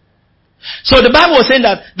 So the Bible was saying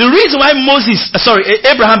that the reason why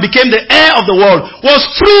Abraham became the heir of the world was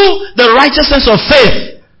through the righteousness of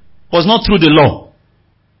faith. It was not through the law.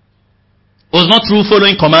 It was not through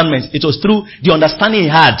following commandments. It was through the understanding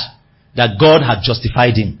he had that God had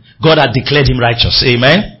justified him. God had declared him righteous.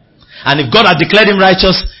 Amen. And if God had declared him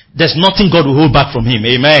righteous, there's nothing God will hold back from him.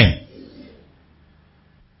 Amen.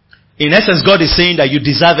 In essence, God is saying that you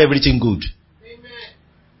deserve everything good.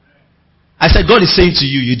 I said, God is saying to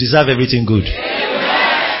you, you deserve everything good.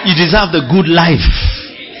 Amen. You deserve the good life.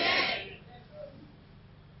 Amen.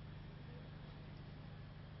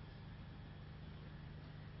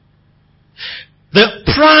 The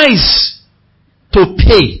price to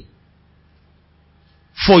pay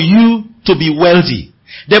for you to be wealthy,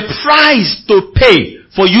 the price to pay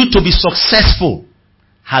for you to be successful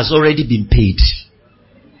has already been paid.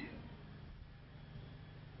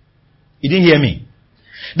 You didn't hear me?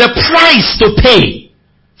 The price to pay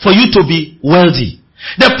for you to be wealthy,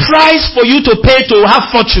 the price for you to pay to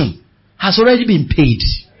have fortune has already been paid.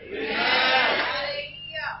 Amen.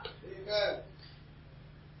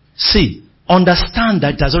 See, understand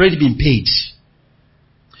that it has already been paid.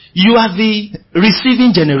 You are the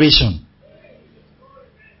receiving generation.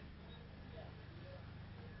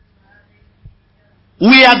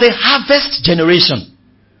 We are the harvest generation.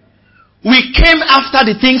 We came after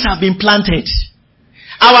the things have been planted.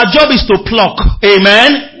 Our job is to pluck.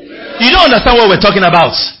 Amen? You don't understand what we're talking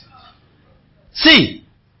about. See,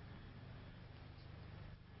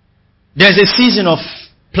 there's a season of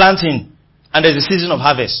planting and there's a season of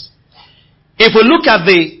harvest. If we look at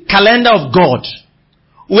the calendar of God,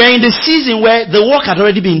 we're in the season where the work had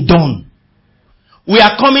already been done. We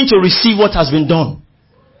are coming to receive what has been done.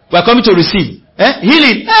 We are coming to receive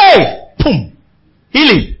healing. Hey! Boom!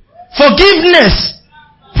 Healing. Forgiveness.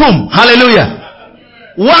 Boom! Hallelujah.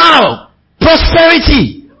 Wow!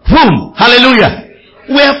 Prosperity. Boom! Hallelujah.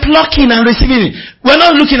 We are plucking and receiving it. We're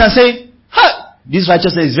not looking and saying, this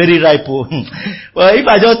righteousness is very ripe. Well, if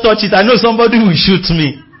I just touch it, I know somebody will shoot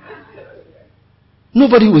me.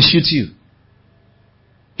 Nobody will shoot you.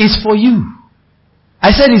 It's for you.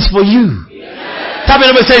 I said it's for you. Tell me,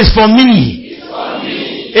 say it's for me. It's for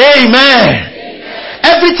me. Amen. Amen.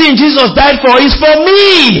 Everything Jesus died for is for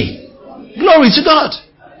me. Glory to God.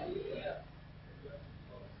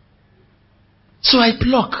 So I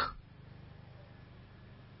pluck.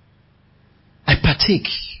 I partake.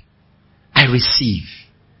 I receive.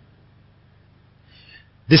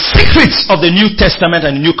 The secrets of the New Testament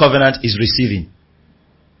and the New Covenant is receiving.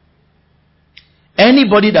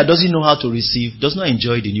 Anybody that doesn't know how to receive does not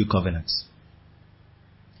enjoy the New Covenant.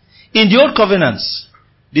 In the Old Covenant,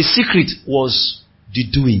 the secret was the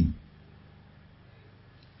doing.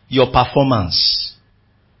 Your performance.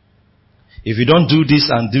 If you don't do this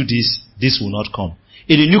and do this, this will not come.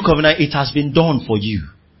 In the New Covenant, it has been done for you.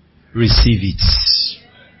 Receive it.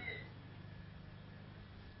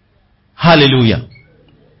 Hallelujah.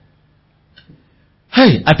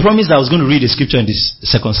 Hey, I promised I was going to read a scripture in this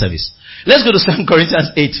second service. Let's go to 2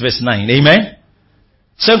 Corinthians 8 verse 9. Amen?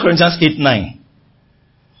 2 Corinthians 8, 9.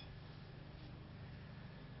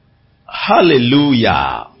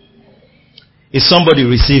 Hallelujah. Is somebody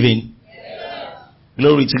receiving?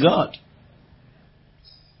 Glory to God.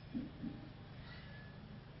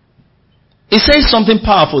 It says something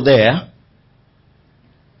powerful there.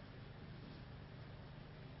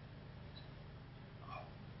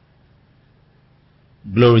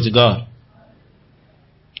 Glory to God.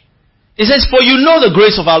 It says, for you know the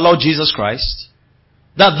grace of our Lord Jesus Christ,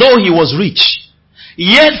 that though he was rich,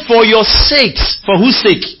 yet for your sakes, for whose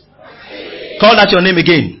sake? Call that your name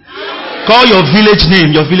again. Call your village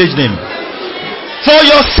name, your village name. For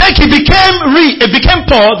your sake he became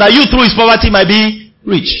poor, that you through his poverty might be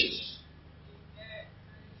rich.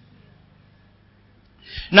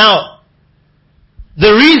 Now,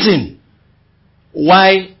 the reason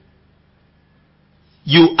why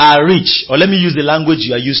you are rich, or let me use the language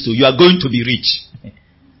you are used to, you are going to be rich.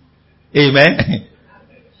 Amen.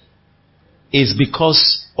 Is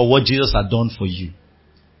because of what Jesus had done for you.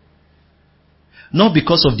 Not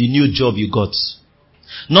because of the new job you got.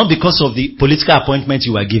 Not because of the political appointment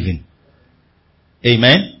you were given.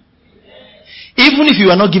 Amen? Even if you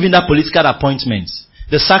are not given that political appointment,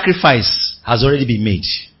 the sacrifice has already been made.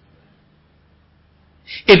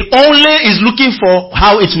 It only is looking for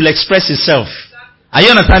how it will express itself. Are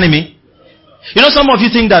you understanding me? You know, some of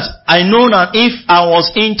you think that I know that if I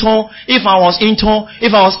was into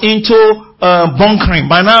bunkering,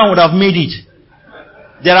 by now I would have made it.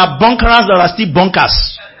 There are bunkerers that are still bunkers.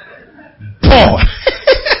 Poor.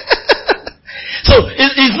 So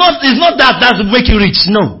it's not that will make you rich.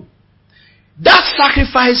 No. That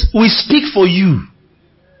sacrifice will speak for you.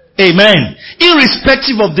 Amen.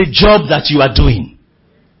 Irrespective of the job that you are doing.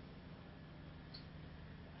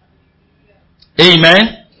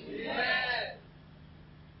 Amen.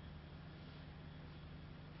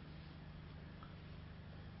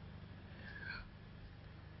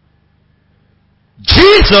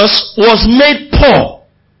 Jesus was made poor.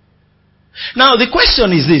 Now the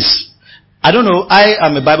question is this. I don't know, I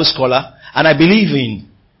am a Bible scholar and I believe in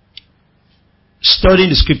studying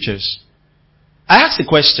the scriptures. I asked the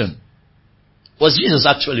question, was Jesus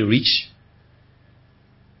actually rich?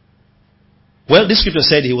 Well, this scripture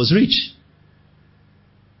said he was rich.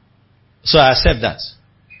 So I accept that.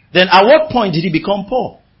 Then at what point did he become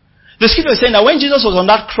poor? The scripture is saying that when Jesus was on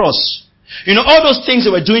that cross, you know, all those things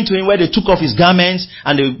they were doing to him where they took off his garments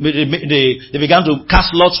and they began to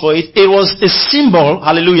cast lots for it. It was a symbol,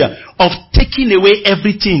 hallelujah, of taking away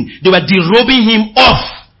everything. They were derobing him of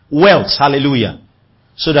wealth, hallelujah,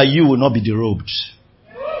 so that you will not be derobed.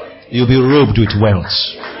 You'll be robed with wealth.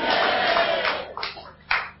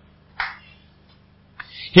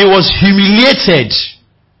 He was humiliated.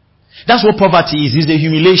 That's what poverty is. It's a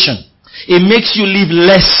humiliation. It makes you live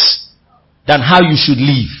less than how you should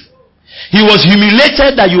live. He was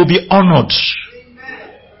humiliated that you will be honored.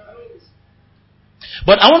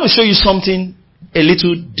 But I want to show you something a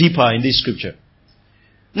little deeper in this scripture.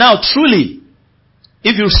 Now, truly,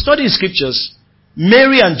 if you study scriptures,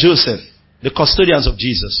 Mary and Joseph, the custodians of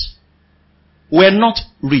Jesus, were not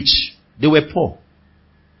rich. They were poor.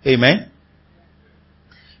 Amen.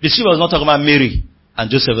 The scripture was not talking about Mary and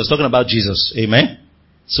Joseph. It was talking about Jesus. Amen.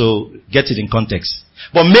 So, get it in context.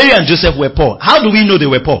 But Mary and Joseph were poor. How do we know they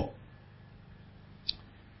were poor?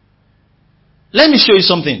 Let me show you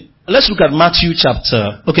something. Let's look at let's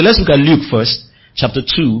look at Luke first, chapter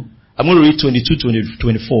 2. I'm going to read 22,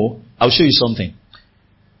 24. I'll show you something.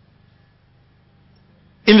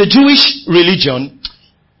 In the Jewish religion,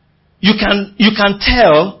 you can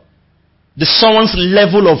tell someone's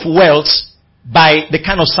level of wealth by the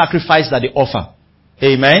kind of sacrifice that they offer.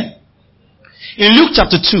 Amen. In Luke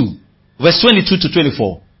chapter 2, verse 22 to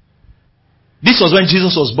 24. This was when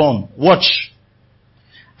Jesus was born. Watch.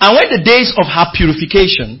 And when the days of her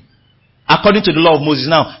purification, according to the law of Moses,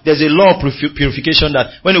 now there's a law of purification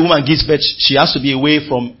that when a woman gives birth, she has to be away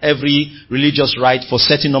from every religious rite for a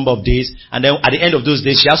certain number of days. And then at the end of those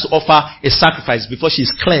days, she has to offer a sacrifice before she's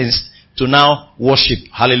cleansed to now worship.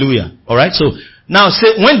 Hallelujah. Alright, so now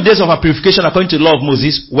say when the days of her purification according to the law of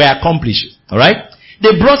Moses were accomplished, alright,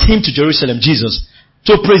 they brought him to Jerusalem, Jesus,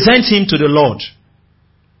 to present him to the Lord.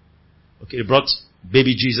 Okay, they brought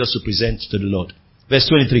baby Jesus to present to the Lord. Verse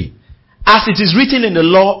 23. As it is written in the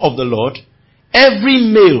law of the Lord, every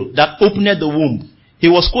male that opened the womb, he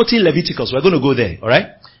was quoting Leviticus. We're going to go there,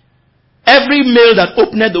 alright? Every male that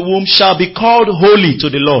opened the womb shall be called holy to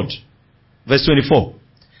the Lord. Verse 24.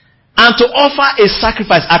 And to offer a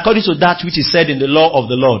sacrifice according to that which is said in the law of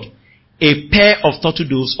the Lord, a pair of turtle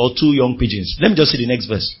doves or 2 young pigeons. Let me just see the next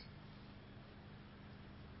verse.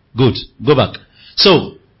 Good. Go back.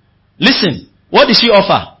 So, listen. What did she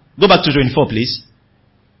offer? Go back to 24, please.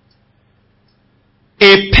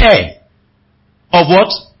 A pair of what?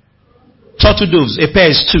 Turtle doves. A pair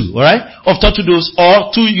is 2, alright? Of turtle doves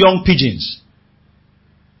or 2 young pigeons.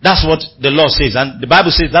 That's what the law says. And the Bible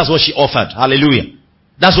says that's what she offered. Hallelujah.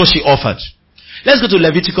 That's what she offered. Let's go to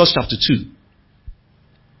Leviticus chapter 2.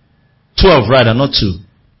 12 rather, not 2.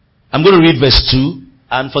 I'm going to read verse 2.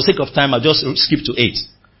 And for sake of time, I'll just skip to 8.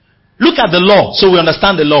 Look at the law so we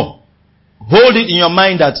understand the law. Hold it in your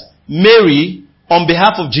mind that Mary, on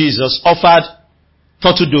behalf of Jesus, offered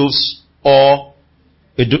turtle doves or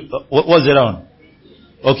what was it on?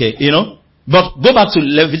 Okay, you know. But go back to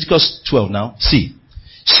Leviticus 12 now. See.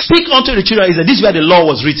 Speak unto the children of Israel. This is where the law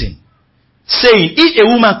was written. Saying, if a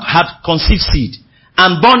woman had conceived seed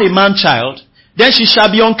and born a man child, then she shall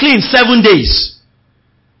be unclean 7 days.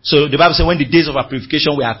 So the Bible says when the days of her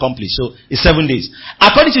purification were accomplished. So it's 7 days.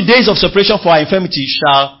 According to days of separation for her infirmity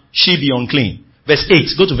shall she be unclean. Verse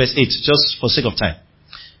 8. Go to verse 8 just for sake of time.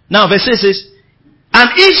 Now verse 8 says, And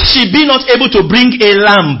if she be not able to bring a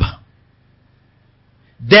lamb,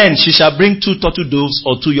 then she shall bring 2 turtle doves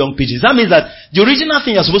or 2 young pigeons. That means that the original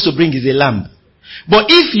thing you're supposed to bring is a lamb. But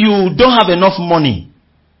if you don't have enough money,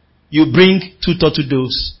 you bring 2 turtle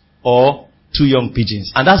doves or 2 young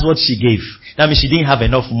pigeons. And that's what she gave. That means she didn't have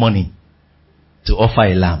enough money to offer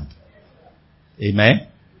a lamb. Amen.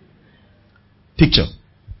 Picture.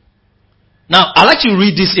 Now, I'd like to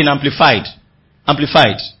read this in Amplified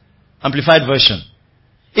version.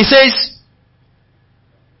 It says,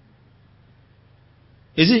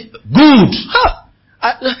 is it? Good.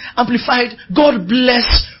 Amplified. God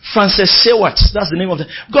bless Frances Seward. That's the name of the.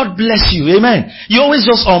 God bless you. Amen. You're always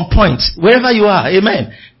just on point. Wherever you are.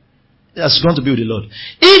 Amen. That's going to be with the Lord.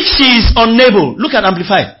 If she is unable, look at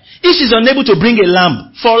Amplified. If she's unable to bring a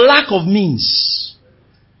lamb for lack of means.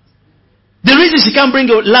 The reason she can't bring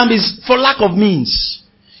a lamb is for lack of means.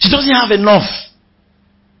 She doesn't have enough.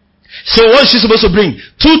 So what is she supposed to bring?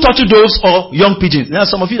 2 turtle doves or young pigeons. Now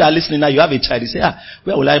some of you that are listening now, you have a child. You say,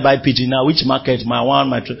 where will I buy pigeon now? Which market? My one,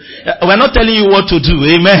 my two. We're not telling you what to do.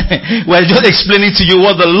 Amen. We're just explaining to you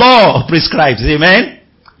what the law prescribes. Amen.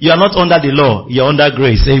 You are not under the law. You're under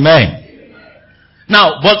grace. Amen.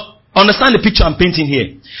 Now, but understand the picture I'm painting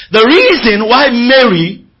here. The reason why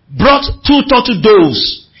Mary brought 2 turtle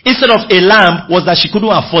doves instead of a lamb was that she couldn't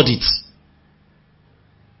afford it.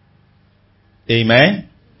 Amen.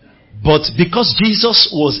 But because Jesus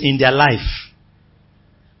was in their life,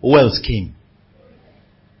 wealth came.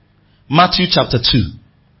 Matthew chapter 2.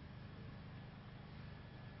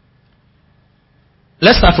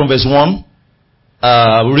 Let's start from verse 1.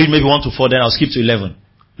 We'll read maybe 1 to 4, then I'll skip to 11.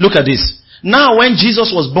 Look at this. Now when Jesus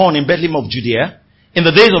was born in Bethlehem of Judea, in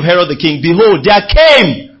the days of Herod the king, behold, there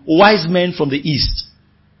came wise men from the east.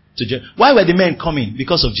 Why were the men coming?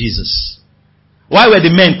 Because of Jesus. Why were the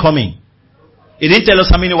men coming? He didn't tell us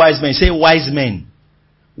how many wise men. He said wise men.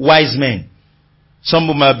 Wise men. Some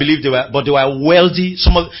of them believe they were, but they were wealthy.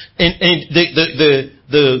 Some of,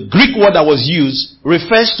 the Greek word that was used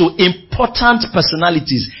refers to important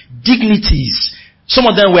personalities, dignities. Some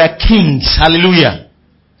of them were kings. Hallelujah.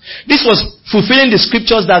 This was fulfilling the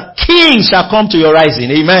scriptures that kings shall come to your rising.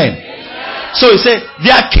 Amen. So he said,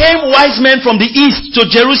 there came wise men from the east to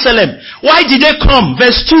Jerusalem. Why did they come?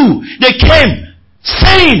 Verse 2. They came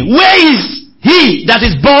saying, where is he that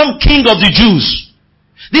is born king of the Jews?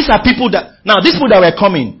 These are people that, now these people that were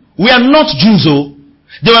coming, we are not Jews, oh.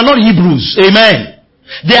 They were not Hebrews. Amen.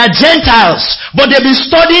 They are Gentiles, but they've been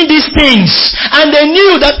studying these things, and they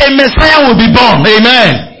knew that a Messiah will be born.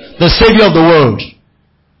 Amen. The Savior of the world.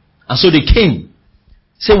 And so they came.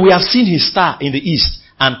 Say, we have seen his star in the east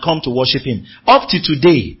and come to worship him. Up to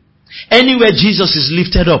today, anywhere Jesus is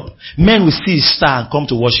lifted up, men will see his star and come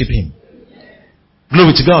to worship him.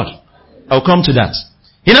 Glory to God. I'll come to that.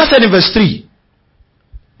 He now said in verse 3,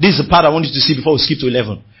 this is the part I want you to see before we skip to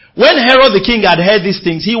 11. When Herod the king had heard these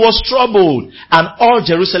things, he was troubled, and all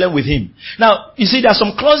Jerusalem with him. Now, you see, there are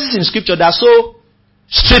some clauses in scripture that are so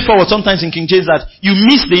straightforward, sometimes in King James, that you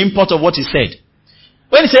miss the import of what he said.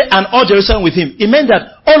 When he said, and all Jerusalem with him, it meant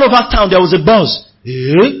that all over town there was a buzz.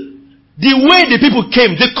 The way the people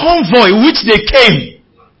came, the convoy which they came,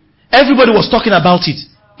 everybody was talking about it.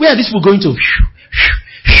 Where are these people going to?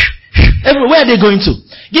 Where are they going to?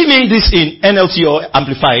 Give me this in NLT or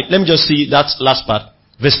Amplified. Let me just see that last part.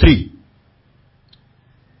 Verse 3.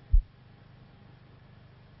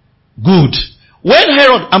 Good. When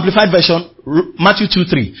Herod, Amplified version, Matthew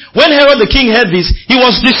 2:3. When Herod the king heard this, he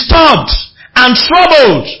was disturbed and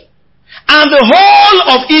troubled, and the whole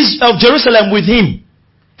of Jerusalem with him.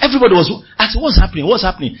 Everybody was asking, what's happening? What's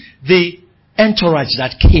happening? The entourage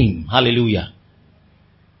that came. Hallelujah.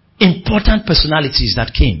 Important personalities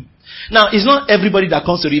that came. Now, it's not everybody that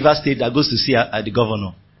comes to River State that goes to see the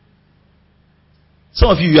governor. Some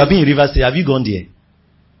of you have been in River State. Have you gone there?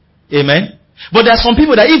 Amen. But there are some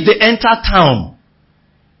people that if they enter town,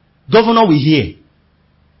 governor will hear.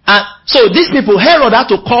 So these people, Herod had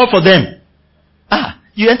to call for them.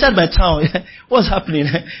 You entered my town. What's happening?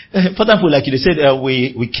 Important people like you, they said,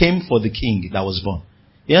 we came for the king that was born.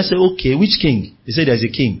 He said, okay, which king? They said, there's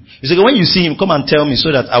a king. He said, when you see him, come and tell me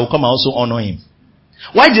so that I will come and also honor him.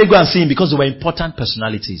 Why did they go and see him? Because they were important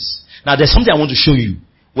personalities. Now there's something I want to show you.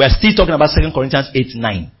 We are still talking about 2 Corinthians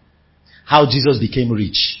 8:9. How Jesus became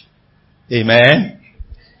rich. Amen.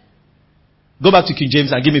 Go back to King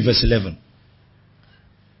James and give me verse 11.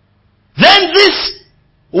 Then these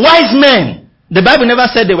wise men, the Bible never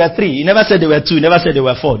said there were 3. It never said there were 2. It never said there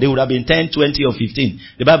were 4. They would have been 10, 20 or 15.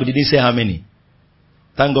 The Bible didn't say how many.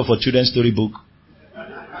 Thank God for children's storybook.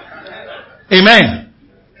 Amen.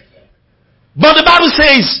 But the Bible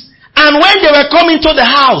says, And when they were coming to the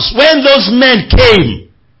house, when those men came,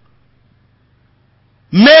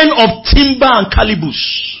 men of timber and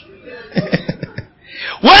calabash,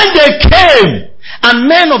 when they came, and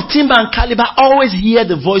men of timber and caliber always hear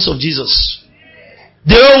the voice of Jesus.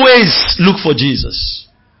 They always look for Jesus.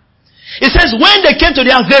 It says when they came to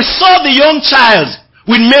the house, they saw the young child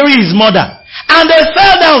with Mary his mother. And they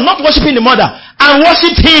fell down, not worshiping the mother, and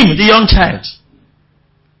worshipped him, the young child.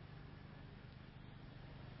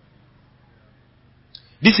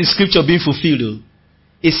 This is scripture being fulfilled.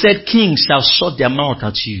 It said, kings shall shut their mouth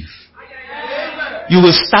at you. You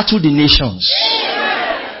will startle the nations.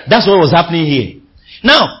 That's what was happening here.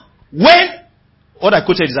 Now, what I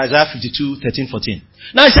quoted is Isaiah 52, 13, 14.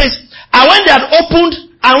 Now it says, and when they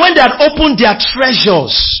had opened their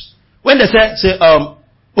treasures, when they say,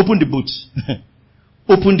 open the boot,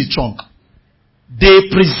 open the trunk, they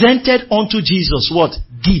presented unto Jesus what?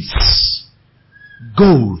 Gifts.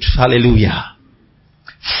 Gold. Hallelujah.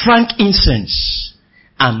 Frankincense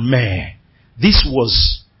and myrrh. This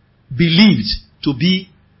was believed to be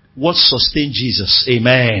what sustained Jesus.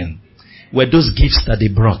 Amen. Were those gifts that they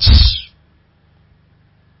brought.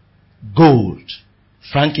 Gold,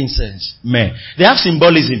 frankincense, myrrh. They have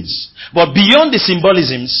symbolisms. But beyond the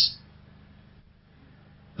symbolisms,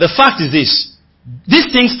 the fact is this.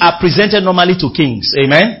 These things are presented normally to kings.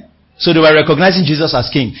 Amen. So they were recognizing Jesus as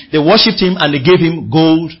king. They worshipped him and they gave him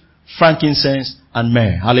gold, frankincense, and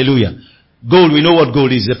myrrh. Hallelujah. Gold, we know what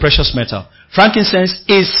gold is, a precious metal. Frankincense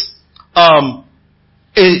is,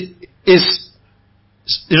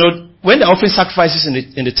 when they're offering sacrifices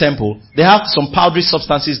in the temple, they have some powdery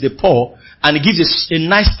substances they pour, and it gives a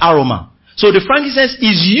nice aroma. So the frankincense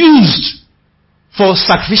is used for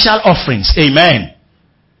sacrificial offerings. Amen.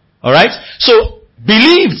 Alright? So,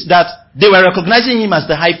 believed that they were recognizing him as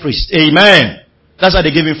the high priest. Amen. That's why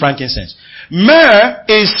they gave him frankincense. Myrrh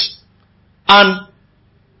is a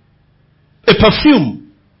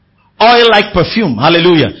perfume. Oil-like perfume.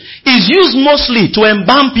 Hallelujah. Is used mostly to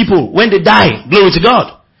embalm people when they die. Glory to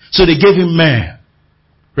God. So they gave him myrrh.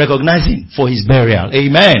 Recognizing for his burial.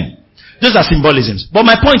 Amen. Those are symbolisms. But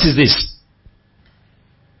my point is this.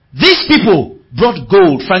 These people brought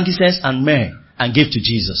gold, frankincense, and myrrh and gave to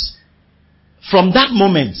Jesus. From that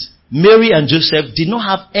moment, Mary and Joseph did not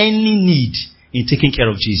have any need in taking care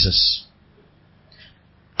of Jesus.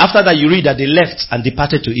 After that, you read that they left and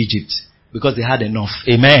departed to Egypt because they had enough.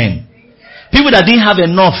 Amen. People that didn't have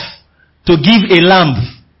enough to give a lamb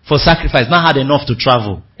for sacrifice now had enough to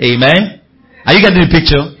travel. Amen. Are you getting the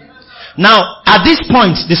picture? Now, at this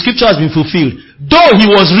point, the scripture has been fulfilled. Though he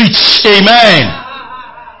was rich. Amen.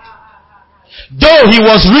 Though he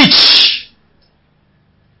was rich.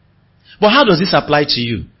 But how does this apply to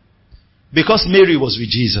you? Because Mary was with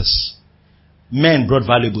Jesus, men brought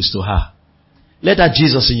valuables to her. Let that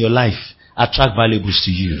Jesus in your life attract valuables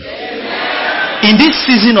to you. Amen. In this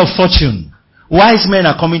season of fortune, wise men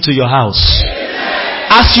are coming to your house.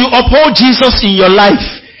 Amen. As you uphold Jesus in your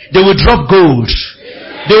life, they will drop gold.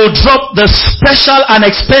 Amen. They will drop the special and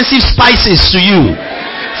expensive spices to you.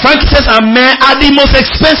 Frankincense and myrrh are the most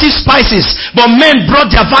expensive spices, but men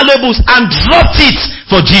brought their valuables and dropped it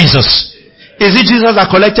for Jesus. Is it Jesus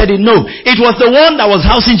that collected it? No. It was the one that was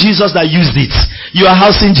housing Jesus that used it. You are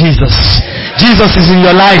housing Jesus. Jesus is in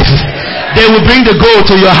your life. They will bring the gold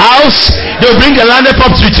to your house. They will bring the landed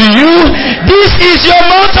property to you. This is your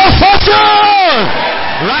month of fortune.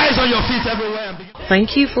 Rise on your feet everywhere.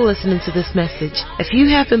 Thank you for listening to this message. If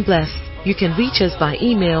you have been blessed, you can reach us by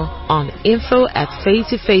email on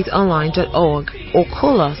info@faith2faithonline.org or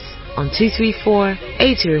call us on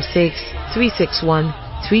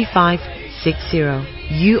 234-806-361-3560.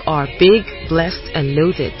 You are big, blessed, and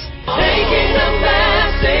loaded.